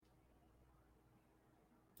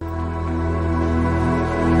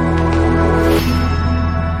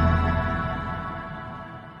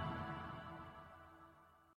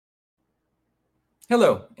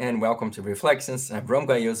Hello, and welcome to Reflections. I'm Rom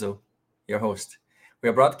Gayoso, your host. We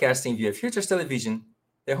are broadcasting via Futures Television,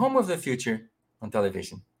 the home of the future on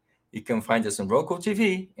television. You can find us on Roku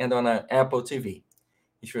TV and on Apple TV.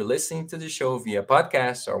 If you're listening to the show via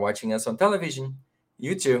podcast or watching us on television,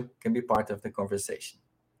 you too can be part of the conversation.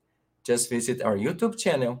 Just visit our YouTube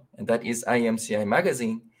channel, and that is IMCI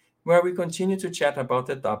Magazine, where we continue to chat about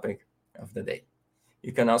the topic of the day.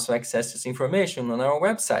 You can also access this information on our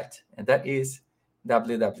website, and that is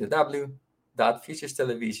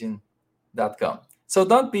www.futurestelevision.com. So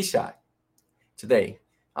don't be shy. Today,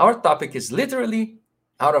 our topic is literally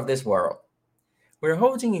out of this world. We're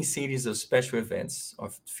holding a series of special events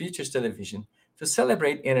of Futures Television to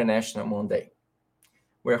celebrate International Moon Day.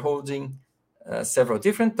 We're holding several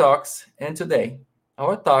different talks, and today,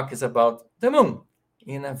 our talk is about the moon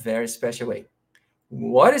in a very special way.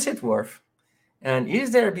 What is it worth? And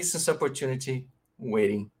is there a business opportunity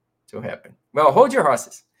waiting to happen? Well, hold your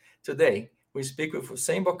horses. Today, we speak with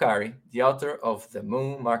Hussain Bokhari, the author of the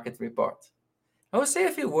Moon Market Report. I will say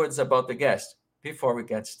a few words about the guest before we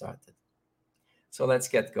get started. So let's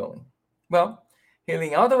get going. Well,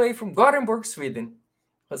 hailing all the way from Gothenburg, Sweden,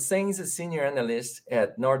 Hussain is a senior analyst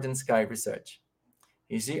at Northern Sky Research.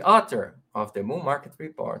 He's the author of the Moon Market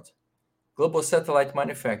Report, Global Satellite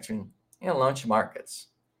Manufacturing and Launch Markets,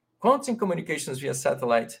 Quantum Communications via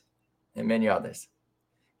Satellite, and many others.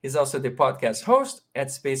 He's also the podcast host at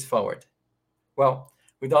Space Forward. Well,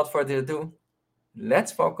 without further ado,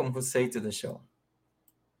 let's welcome Hussain to the show.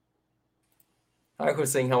 Hi,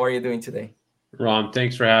 Hussain. How are you doing today? Ron,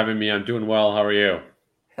 thanks for having me. I'm doing well. How are you?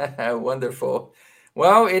 Wonderful.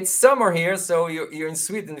 Well, it's summer here, so you're in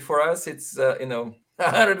Sweden. For us, it's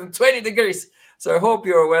 120 degrees. So I hope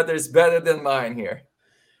your weather is better than mine here.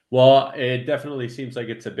 Well, it definitely seems like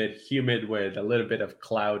it's a bit humid with a little bit of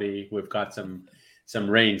cloudy. We've got some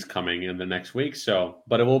rains coming in the next week,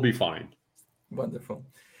 but it will be fine. Wonderful.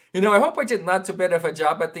 I hope I did not too bad of a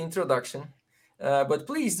job at the introduction, but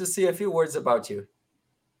please do say a few words about you.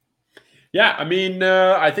 Yeah, I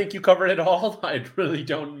think you covered it all. I really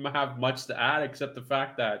don't have much to add except the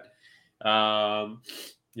fact that,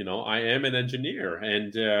 I am an engineer,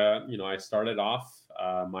 and I started off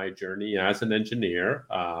my journey as an engineer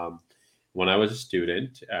when I was a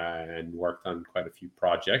student and worked on quite a few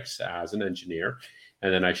projects as an engineer,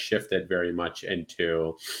 and then I shifted very much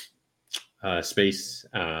into space.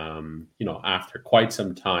 After quite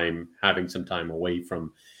some time, having some time away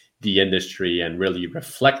from the industry and really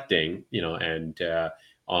reflecting,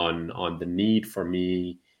 on the need for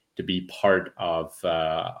me to be part of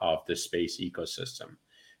the space ecosystem.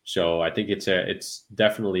 So I think it's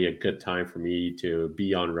definitely a good time for me to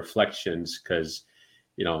be on reflections because,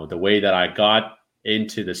 the way that I got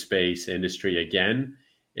into the space industry again,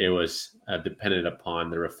 it was dependent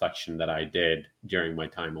upon the reflection that I did during my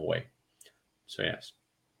time away. So yes.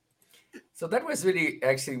 So that was really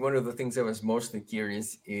actually one of the things I was mostly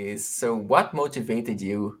curious is, so what motivated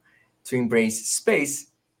you to embrace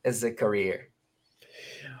space as a career?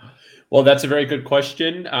 Well, that's a very good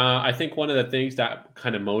question. I think one of the things that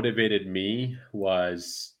kind of motivated me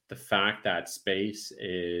was the fact that space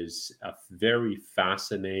is a very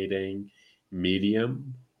fascinating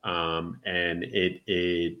medium, and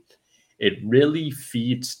it really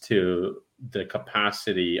feeds to the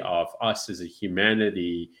capacity of us as a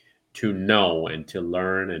humanity to know and to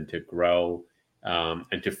learn and to grow,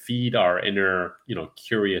 and to feed our inner,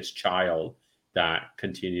 curious child that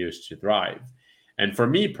continues to thrive. And for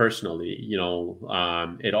me personally,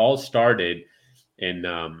 it all started in,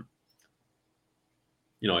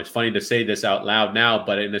 it's funny to say this out loud now,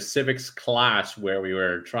 but in a civics class where we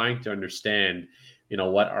were trying to understand,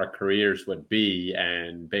 what our careers would be,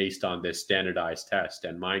 and based on this standardized test,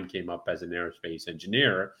 and mine came up as an aerospace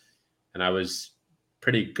engineer, and I was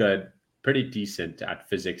pretty decent at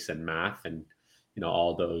physics and math and,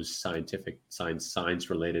 all those science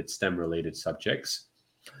related, STEM related subjects.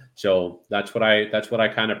 So that's what I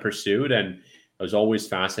kind of pursued, and I was always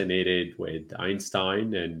fascinated with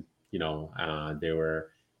Einstein, and there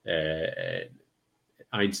were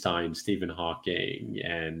Einstein, Stephen Hawking,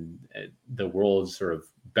 and the world's sort of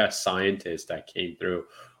best scientists that came through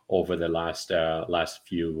over the last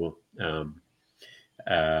few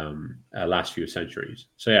centuries.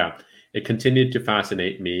 So yeah, it continued to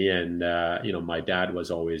fascinate me, and my dad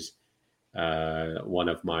was always one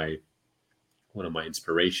of my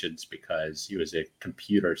inspirations because he was a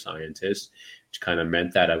computer scientist, which kind of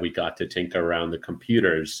meant that we got to tinker around the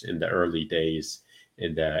computers in the early days,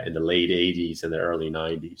 in the late 80s and the early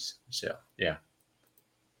 90s. So yeah.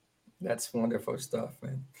 That's wonderful stuff,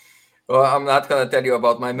 man. Well, I'm not gonna tell you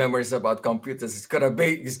about my memories about computers. It's gonna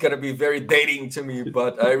be very dating to me.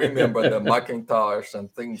 But I remember the Macintosh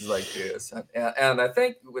and things like this. And I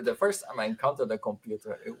think with the first time I encountered a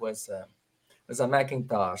computer, it was a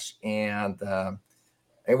Macintosh, and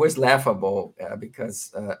it was laughable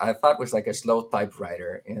because I thought it was like a slow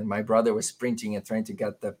typewriter, and my brother was printing and trying to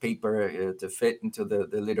get the paper to fit into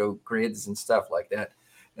the little grids and stuff like that.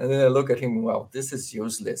 And then I look at him, well, this is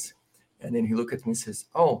useless. And then he looked at me and says,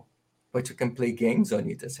 "Oh, but you can play games on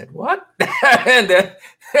it." I said, "What?" And then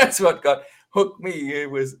that's what got hooked me.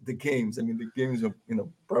 It was the games. I mean, the games are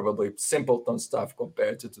probably simpleton stuff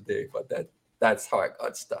compared to today, but that's how I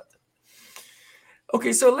got started.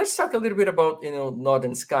 Okay, so let's talk a little bit about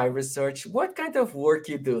Northern Sky Research. What kind of work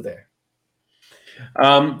you do there?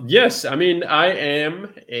 Yes, I mean, I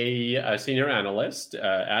am a senior analyst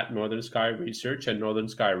at Northern Sky Research, and Northern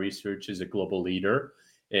Sky Research is a global leader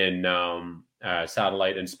in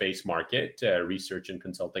satellite and space market research and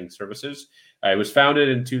consulting services. It was founded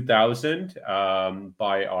in 2000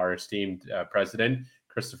 by our esteemed president,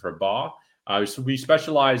 Christopher Baugh. So we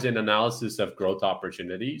specialize in analysis of growth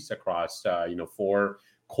opportunities across, four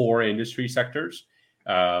core industry sectors.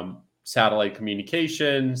 Satellite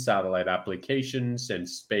communications, satellite applications, and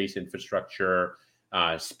space infrastructure,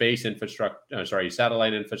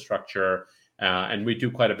 satellite infrastructure, and we do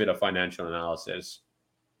quite a bit of financial analysis.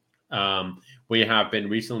 We have been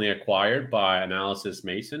recently acquired by Analysys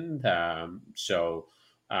Mason.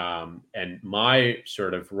 And my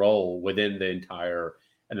sort of role within the entire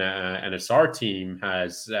NSR team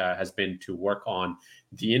has been to work on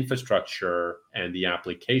the infrastructure and the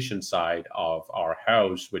application side of our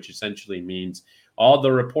house, which essentially means all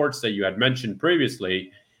the reports that you had mentioned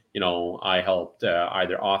previously. I helped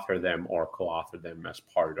either author them or co-author them as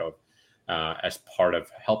part of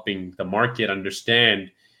helping the market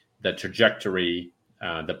understand the trajectory,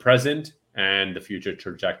 the present and the future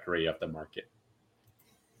trajectory of the market.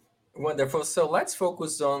 Wonderful. So let's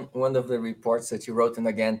focus on one of the reports that you wrote. And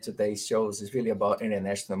again, today's show is really about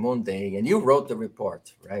International Moon Day. And you wrote the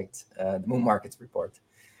report, right? The Moon Markets Report.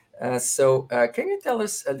 So can you tell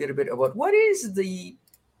us a little bit about what is the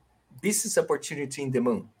business opportunity in the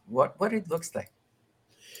moon? What it looks like?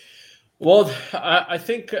 Well, I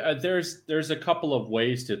think there's a couple of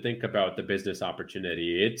ways to think about the business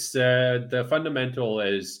opportunity. It's the fundamental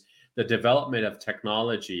is the development of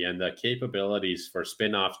technology and the capabilities for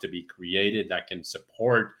spin-offs to be created that can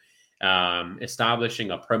support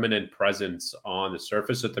establishing a permanent presence on the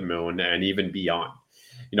surface of the moon and even beyond.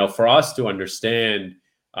 For us to understand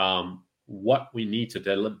what we need to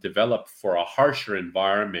develop for a harsher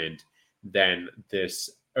environment than this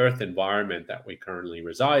Earth environment that we currently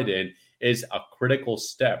reside in is a critical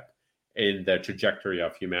step in the trajectory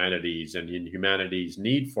of humanities and in humanity's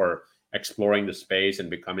need for exploring the space and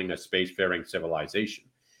becoming a spacefaring civilization.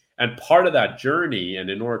 And part of that journey, and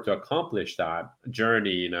in order to accomplish that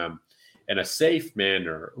journey in a safe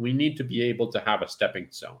manner, we need to be able to have a stepping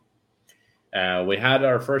stone. We had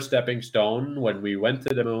our first stepping stone when we went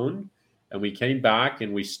to the moon, and we came back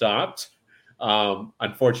and we stopped.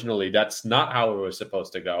 Unfortunately, that's not how it was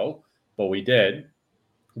supposed to go, but we did.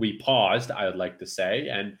 We paused, I would like to say,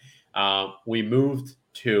 and we moved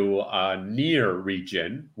to a near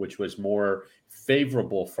region, which was more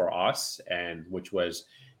favorable for us, and which was,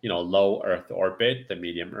 low Earth orbit, the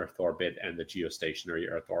medium Earth orbit, and the geostationary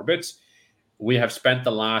Earth orbits. We have spent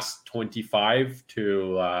the last 25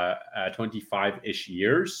 to 25-ish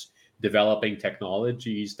years developing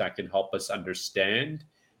technologies that can help us understand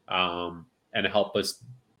and help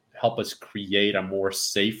us create a more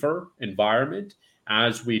safer environment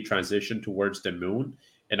as we transition towards the moon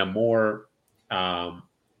in a more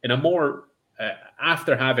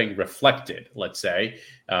after having reflected, let's say,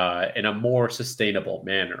 in a more sustainable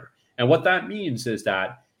manner. And what that means is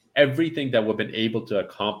that everything that we've been able to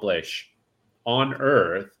accomplish on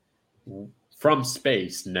Earth from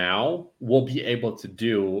space now, we'll be able to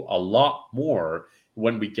do a lot more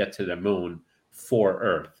when we get to the moon for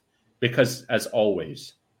Earth. Because as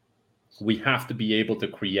always, we have to be able to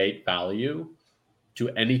create value to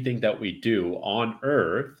anything that we do on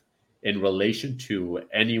Earth in relation to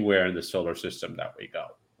anywhere in the solar system that we go.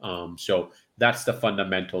 So that's the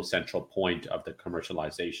fundamental central point of the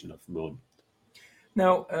commercialization of Moon.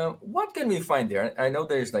 Now, what can we find there? I know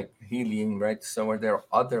there's like helium, right? So are there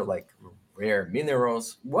other like rare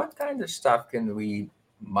minerals? What kind of stuff can we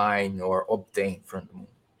mine or obtain from the moon?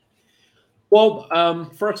 Well,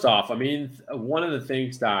 first off, I mean, one of the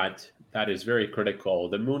things that is very critical,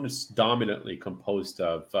 the moon is dominantly composed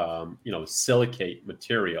of, silicate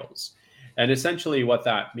materials. And essentially what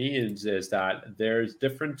that means is that there's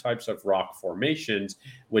different types of rock formations,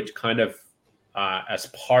 which kind of, as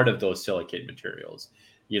part of those silicate materials,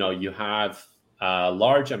 you have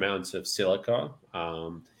large amounts of silica,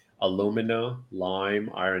 alumina, lime,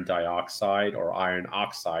 iron dioxide, or iron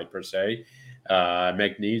oxide per se,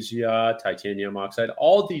 magnesia, titanium oxide.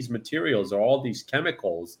 All these materials or all these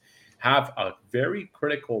chemicals have a very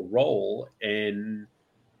critical role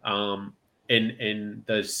um, in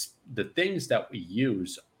the things that we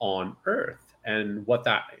use on Earth. And what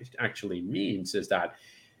that actually means is that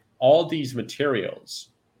all these materials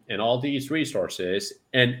and all these resources,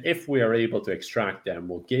 and if we are able to extract them,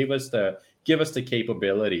 will give us the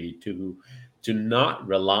capability to not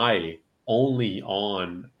rely only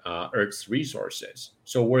on Earth's resources.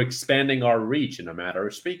 So we're expanding our reach, in a matter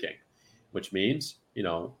of speaking, which means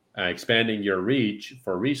expanding your reach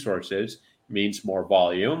for resources means more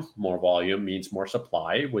volume. More volume means more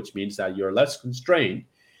supply, which means that you're less constrained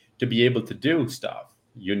to be able to do stuff.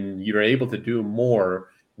 You're able to do more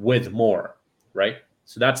with more, right?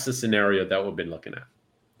 So that's the scenario that we've been looking at.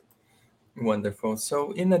 Wonderful.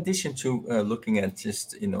 So, in addition to looking at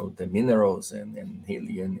just the minerals and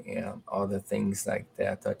helium and other things like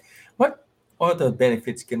that, what other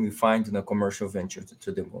benefits can we find in a commercial venture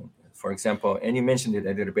to the moon? For example, and you mentioned it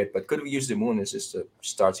a little bit, but could we use the moon as just a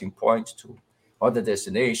starting point to other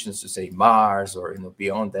destinations, to say Mars or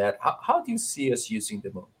beyond that? How do you see us using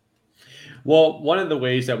the moon? Well, one of the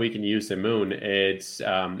ways that we can use the moon, it's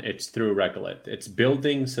through regolith. It's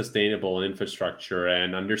building sustainable infrastructure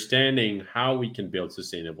and understanding how we can build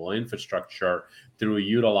sustainable infrastructure through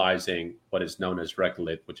utilizing what is known as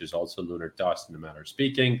regolith, which is also lunar dust in a matter of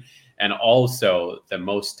speaking, and also the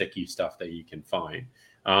most sticky stuff that you can find.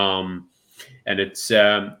 And it's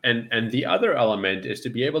and the other element is to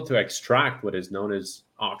be able to extract what is known as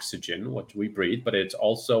oxygen, what we breathe, but it's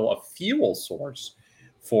also a fuel source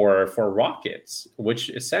for rockets,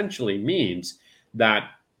 which essentially means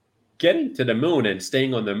that getting to the moon and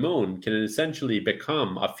staying on the moon can essentially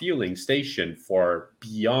become a fueling station for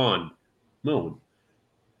beyond moon.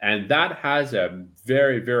 And that has a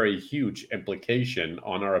very, very huge implication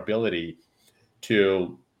on our ability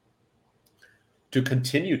to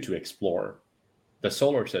continue to explore the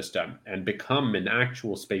solar system and become an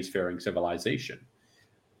actual spacefaring civilization.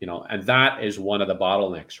 And that is one of the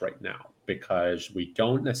bottlenecks right now, because we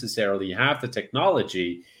don't necessarily have the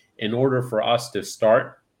technology in order for us to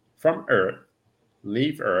start from Earth,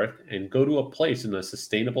 leave Earth, and go to a place in a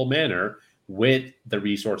sustainable manner with the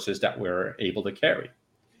resources that we're able to carry.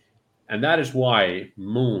 And that is why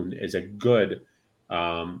moon is a good,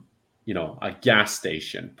 a gas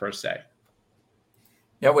station per se.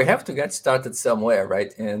 Yeah, we have to get started somewhere,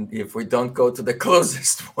 right? And if we don't go to the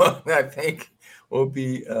closest one, I think we'll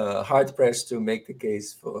be hard pressed to make the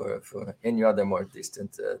case for any other more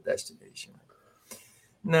distant destination.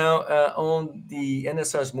 Now, on the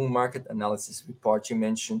NSR's Moon Market Analysis Report, you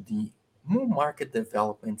mentioned the Moon Market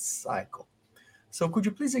Development Cycle. So could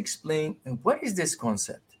you please explain what is this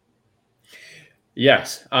concept?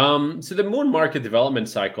 Yes. So the moon market development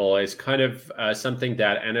cycle is kind of something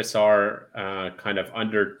that NSR kind of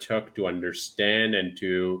undertook to understand and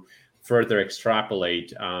to further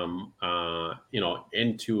extrapolate,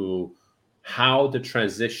 into how the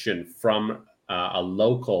transition from a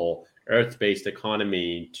local Earth-based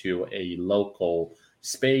economy to a local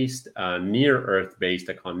space, near Earth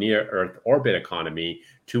orbit economy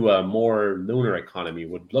to a more lunar economy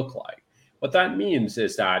would look like. What that means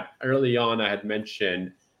is that early on, I had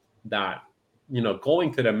mentioned that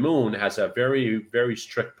going to the moon has a very, very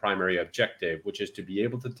strict primary objective, which is to be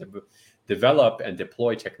able to develop and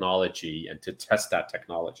deploy technology and to test that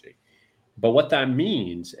technology. But what that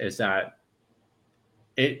means is that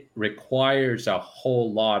it requires a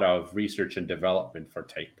whole lot of research and development for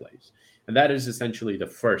take place, and that is essentially the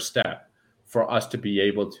first step for us to be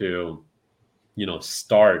able to,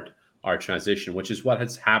 start our transition, which is what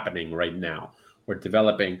is happening right now. We're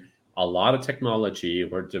developing a lot of technology.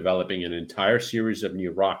 We're developing an entire series of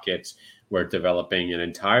new rockets. We're developing an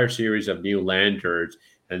entire series of new landers.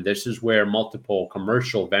 And this is where multiple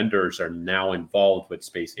commercial vendors are now involved with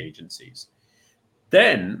space agencies.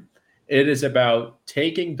 Then it is about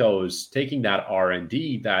taking that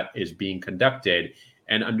R&D that is being conducted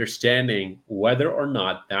and understanding whether or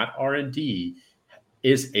not that R&D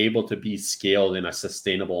is able to be scaled in a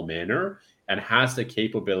sustainable manner and has the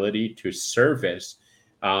capability to service,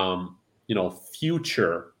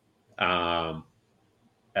 future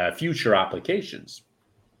future applications,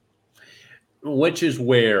 which is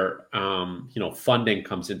where funding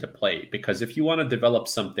comes into play. Because if you want to develop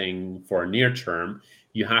something for a near term,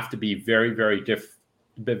 you have to be very, very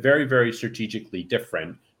but very, very strategically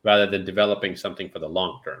different rather than developing something for the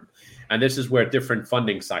long term. And this is where different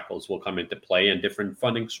funding cycles will come into play and different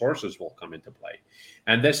funding sources will come into play.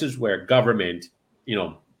 And this is where government,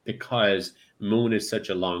 because Moon is such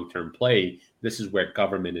a long-term play, this is where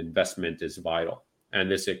government investment is vital. And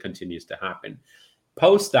this it continues to happen.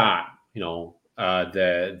 Post that,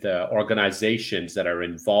 the organizations that are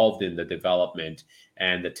involved in the development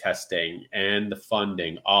and the testing and the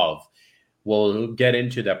funding of will get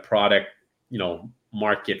into the product,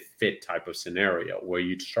 market fit type of scenario where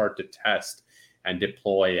you start to test and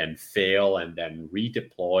deploy and fail and then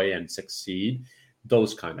redeploy and succeed.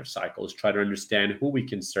 Those kind of cycles, try to understand who we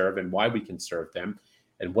can serve and why we can serve them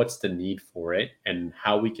and what's the need for it and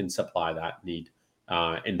how we can supply that need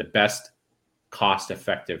in the best cost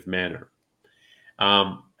effective manner.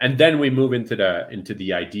 And then we move into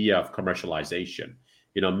the idea of commercialization,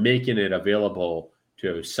 making it available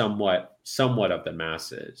to somewhat of the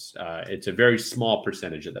masses. It's a very small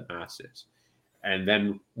percentage of the masses. And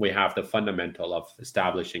then we have the fundamental of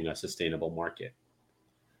establishing a sustainable market.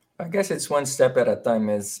 I guess it's one step at a time,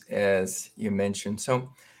 as you mentioned.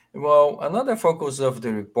 So, well, another focus of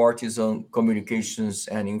the report is on communications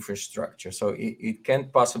and infrastructure. So it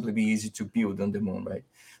can't possibly be easy to build on the moon, right?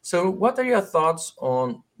 So what are your thoughts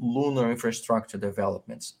on lunar infrastructure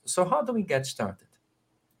developments? So how do we get started?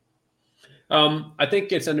 I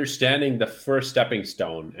think it's understanding the first stepping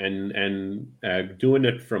stone and doing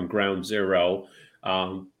it from ground zero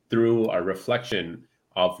through a reflection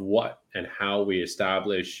of what and how we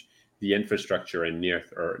establish the infrastructure in near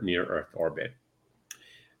Earth orbit.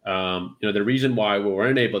 The reason why we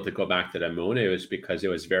weren't able to go back to the moon, it was because it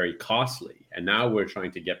was very costly. And now we're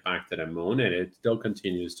trying to get back to the moon, and it still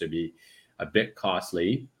continues to be a bit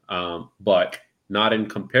costly, but not in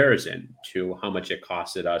comparison to how much it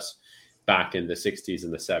costed us back in the 60s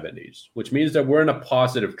and the 70s, which means that we're in a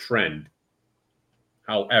positive trend.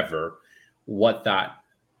 However, what that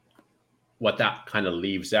kind of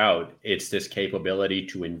leaves out, it's this capability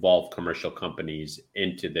to involve commercial companies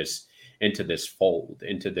into this fold,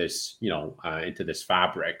 into this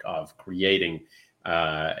fabric of creating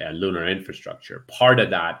a lunar infrastructure. Part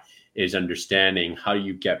of that is understanding how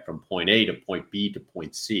you get from point A to point B to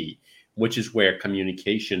point C, which is where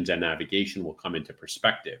communications and navigation will come into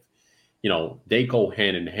perspective. They go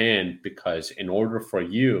hand in hand, because in order for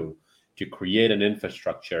you to create an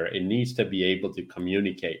infrastructure, it needs to be able to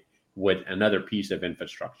communicate with another piece of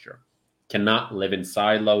infrastructure. Cannot live in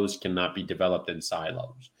silos, cannot be developed in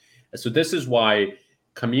silos. So this is why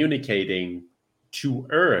communicating to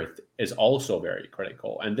Earth is also very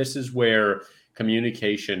critical. And this is where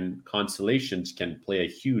communication constellations can play a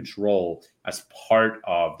huge role as part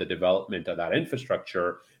of the development of that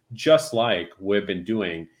infrastructure, just like we've been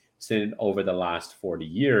doing since over the last 40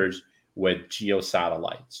 years with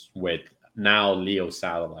geosatellites, with now LEO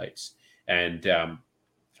satellites, and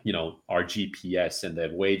our GPS and the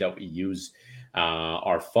way that we use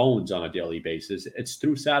our phones on a daily basis. It's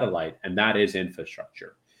through satellite, and that is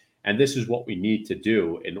infrastructure. And this is what we need to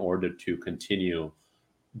do in order to continue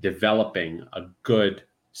developing a good,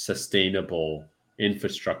 sustainable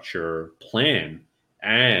infrastructure plan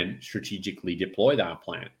and strategically deploy that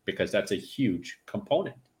plan, because that's a huge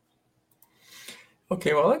component.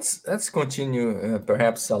 Okay, well, let's continue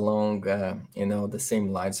perhaps along the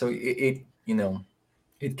same line. So it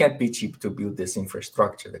can't be cheap to build this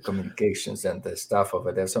infrastructure, the communications and the stuff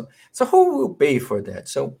over there. So who will pay for that?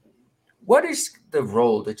 So what is the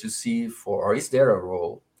role that you see for, or is there a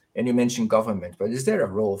role? And you mentioned government, but is there a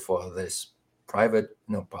role for this private,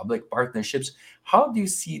 public partnerships? How do you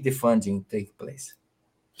see the funding take place?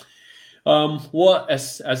 Well,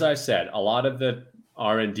 as I said, a lot of the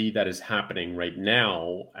R&D that is happening right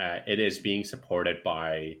now, it is being supported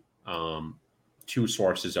by two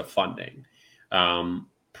sources of funding.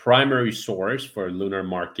 Primary source for lunar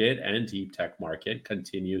market and deep tech market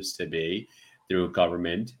continues to be through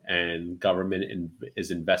government, and government is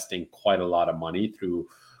investing quite a lot of money through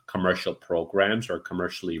commercial programs or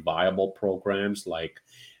commercially viable programs like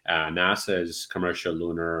NASA's commercial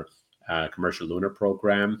lunar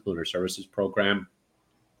program, lunar services program.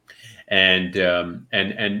 And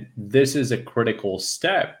this is a critical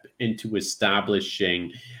step into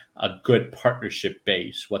establishing a good partnership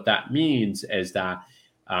base. What that means is that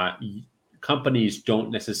companies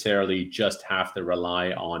don't necessarily just have to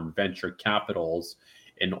rely on venture capitals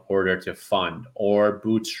in order to fund, or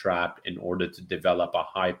bootstrap in order to develop a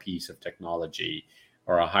high piece of technology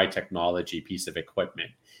or a high technology piece of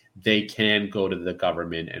equipment. They can go to the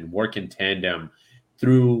government and work in tandem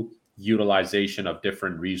through utilization of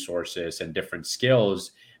different resources and different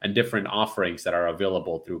skills and different offerings that are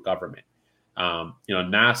available through government.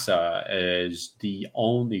 NASA is the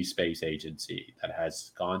only space agency that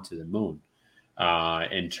has gone to the moon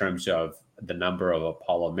in terms of the number of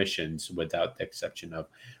Apollo missions, without the exception of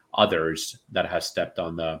others that has stepped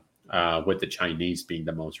on the with the Chinese being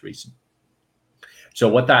the most recent. So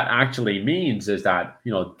what that actually means is that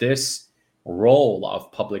this role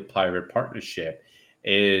of public-private partnership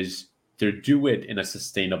is to do it in a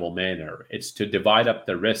sustainable manner. It's to divide up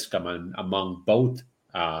the risk uh, among both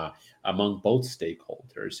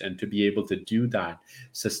stakeholders, and to be able to do that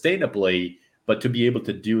sustainably, but to be able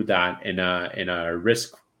to do that in a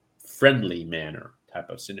risk-friendly manner type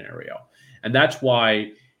of scenario. And that's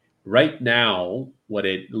why right now, what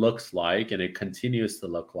it looks like, and it continues to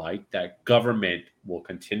look like, that government will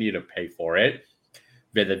continue to pay for it,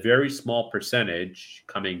 with a very small percentage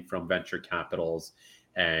coming from venture capitals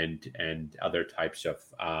and other types of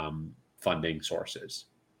funding sources,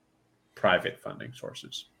 private funding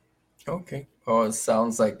sources. Okay. Oh, it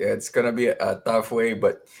sounds like it's gonna be a tough way,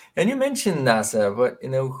 but and you mentioned NASA, but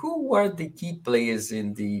who are the key players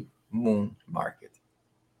in the moon market?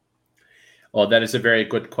 Well, that is a very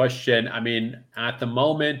good question. I mean, at the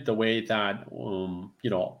moment, the way that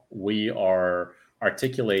we are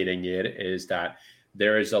articulating it is that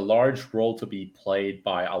there is a large role to be played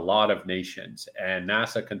by a lot of nations, and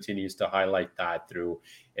NASA continues to highlight that through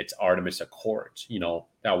its Artemis Accords.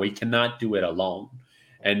 That we cannot do it alone,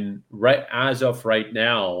 and right as of right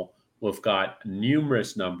now, we've got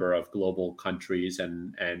numerous number of global countries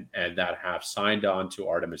and that have signed on to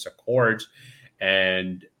Artemis Accords,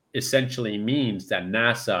 and essentially means that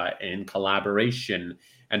NASA, in collaboration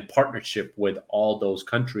and partnership with all those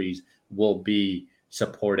countries, will be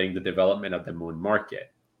supporting the development of the moon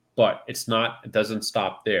market. But it doesn't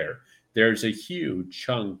stop there. There's a huge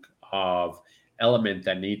chunk of element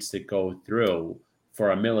that needs to go through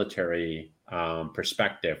for a military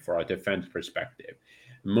perspective, for a defense perspective.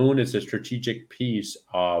 Moon is a strategic piece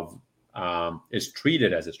of is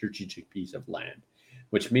treated as a strategic piece of land,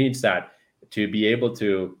 which means that to be able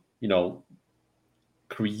to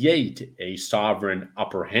create a sovereign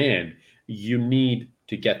upper hand, you need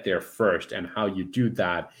to get there first. And how you do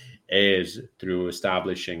that is through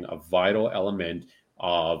establishing a vital element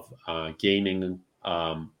of gaining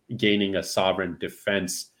a sovereign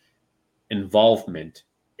defense involvement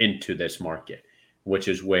into this market, which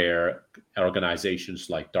is where organizations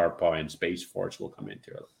like DARPA and Space Force will come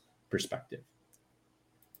into perspective.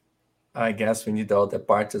 I guess we need all the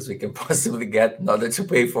partners we can possibly get in order to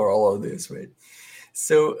pay for all of this, right?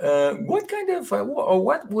 So, what kind of, or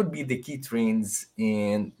what would be the key trends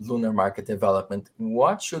in lunar market development?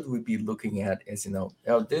 What should we be looking at? As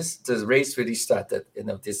this race really started.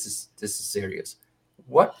 This is serious.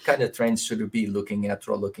 What kind of trends should we be looking at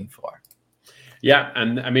or looking for? Yeah,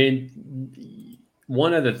 and I mean,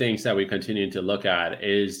 one of the things that we continue to look at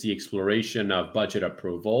is the exploration of budget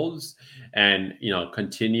approvals, and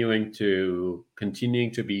continuing to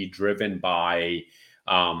be driven by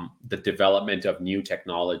the development of new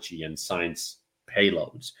technology and science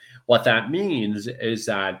payloads. What that means is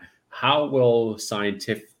that how will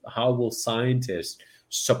scientists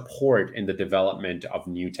support in the development of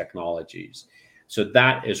new technologies? So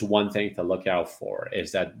that is one thing to look out for,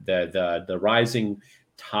 is that the rising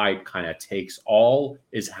tide kind of takes all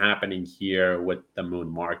is happening here with the moon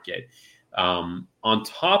market. On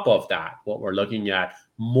top of that, what we're looking at,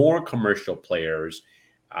 more commercial players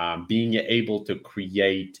being able to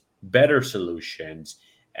create better solutions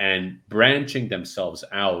and branching themselves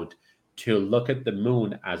out to look at the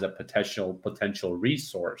moon as a potential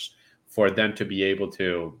resource for them to be able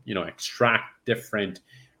to extract different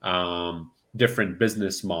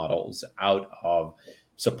business models out of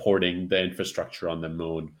supporting the infrastructure on the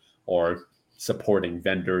moon, or supporting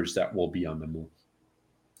vendors that will be on the moon.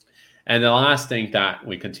 And the last thing that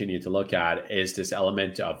we continue to look at is this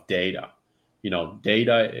element of data.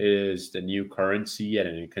 Data is the new currency, and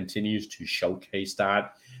it continues to showcase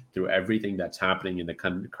that through everything that's happening in the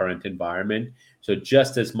current environment. So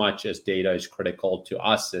just as much as data is critical to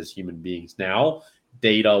us as human beings now,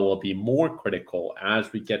 data will be more critical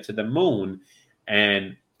as we get to the moon,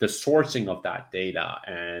 and the sourcing of that data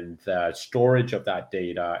and the storage of that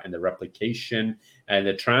data and the replication and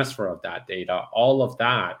the transfer of that data, all of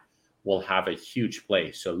that will have a huge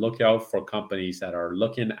place. So look out for companies that are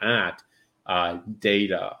looking at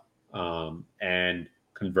data and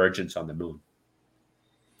convergence on the moon.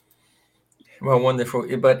 Well, wonderful.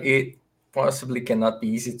 But it possibly cannot be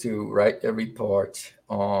easy to write a report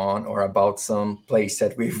on or about some place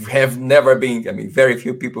that we have never been. I mean, very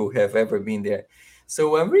few people have ever been there.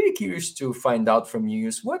 So I'm really curious to find out from you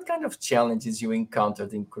what kind of challenges you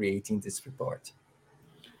encountered in creating this report.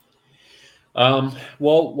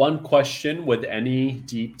 Well, one question with any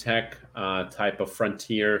deep tech type of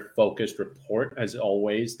frontier focused report, as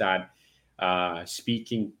always, that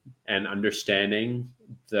speaking and understanding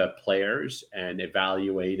the players and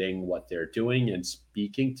evaluating what they're doing and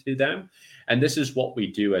speaking to them, and this is what we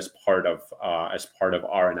do as part of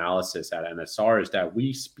our analysis at NSR, is that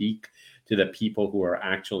we speak to the people who are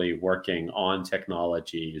actually working on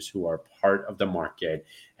technologies, who are part of the market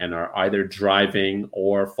and are either driving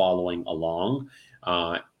or following along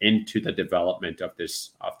into the development of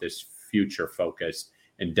this future focused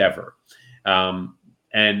endeavor. Um,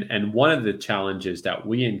 and one of the challenges that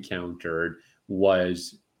we encountered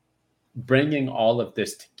was bringing all of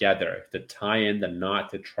this together to tie in the knot,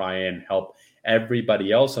 to try and help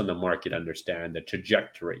everybody else on the market understand the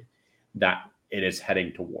trajectory that it is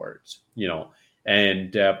heading towards,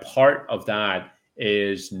 and part of that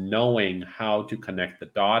is knowing how to connect the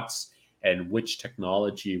dots and which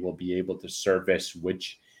technology will be able to service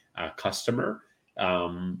which customer.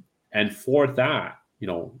 And for that,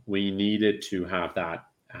 we needed to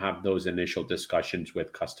have those initial discussions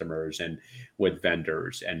with customers and with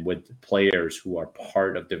vendors and with players who are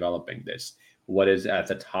part of developing this. What is at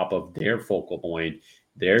the top of their focal point,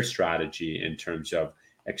 their strategy in terms of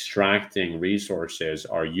extracting resources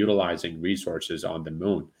or utilizing resources on the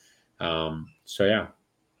moon. So yeah.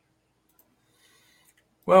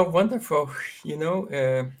 Well, wonderful.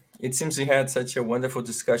 It seems we had such a wonderful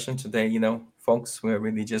discussion today. Folks, we're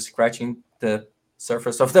really just scratching the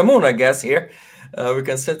surface of the moon, I guess, here. We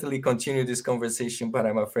can certainly continue this conversation, but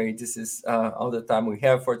I'm afraid this is all the time we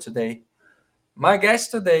have for today. My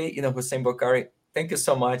guest today, Hussain Bokhari, thank you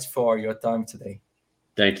so much for your time today.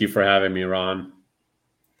 Thank you for having me, Ron.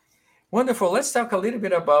 Wonderful. Let's talk a little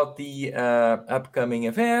bit about the upcoming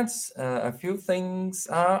events. A few things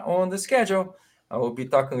are on the schedule. I will be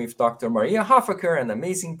talking with Dr. Maria Hoffaker, an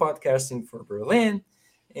amazing podcasting for Berlin,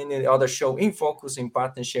 and the other show In Focus, in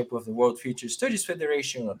partnership with the World Future Studies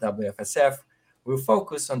Federation, or WFSF, will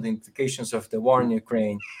focus on the implications of the war in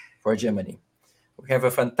Ukraine for Germany. We have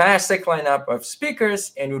a fantastic lineup of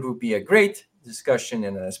speakers, and it will be a great discussion.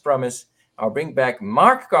 And as promised, I'll bring back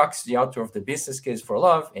Mark Cox, the author of The Business Case for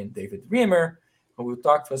Love, and David Riemer, who will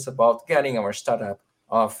talk to us about getting our startup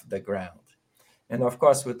off the ground. And of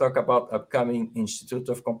course, we'll talk about upcoming Institute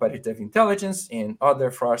of Competitive Intelligence and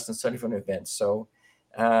other Frost and Sullivan events. So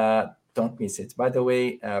don't miss it. By the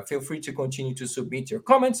way, feel free to continue to submit your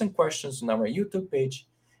comments and questions on our YouTube page.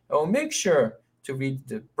 I will make sure to read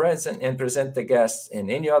the present and present the guests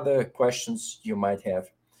and any other questions you might have.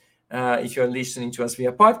 If you're listening to us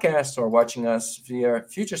via podcast or watching us via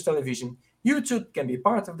Futures Television, YouTube can be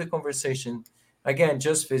part of the conversation. Again,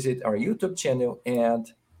 just visit our YouTube channel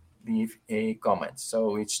and leave a comment.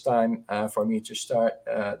 So it's time for me to start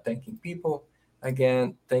thanking people.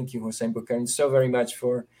 Again, thank you, Hussain Bokhari, so very much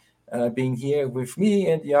for being here with me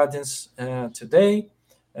and the audience today.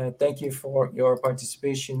 Thank you for your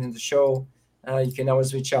participation in the show. You can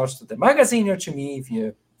always reach out to the magazine or to me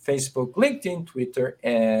via Facebook, LinkedIn, Twitter,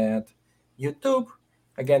 and YouTube.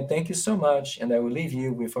 Again, thank you so much, and I will leave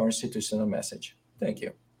you with our institutional message. Thank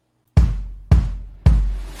you.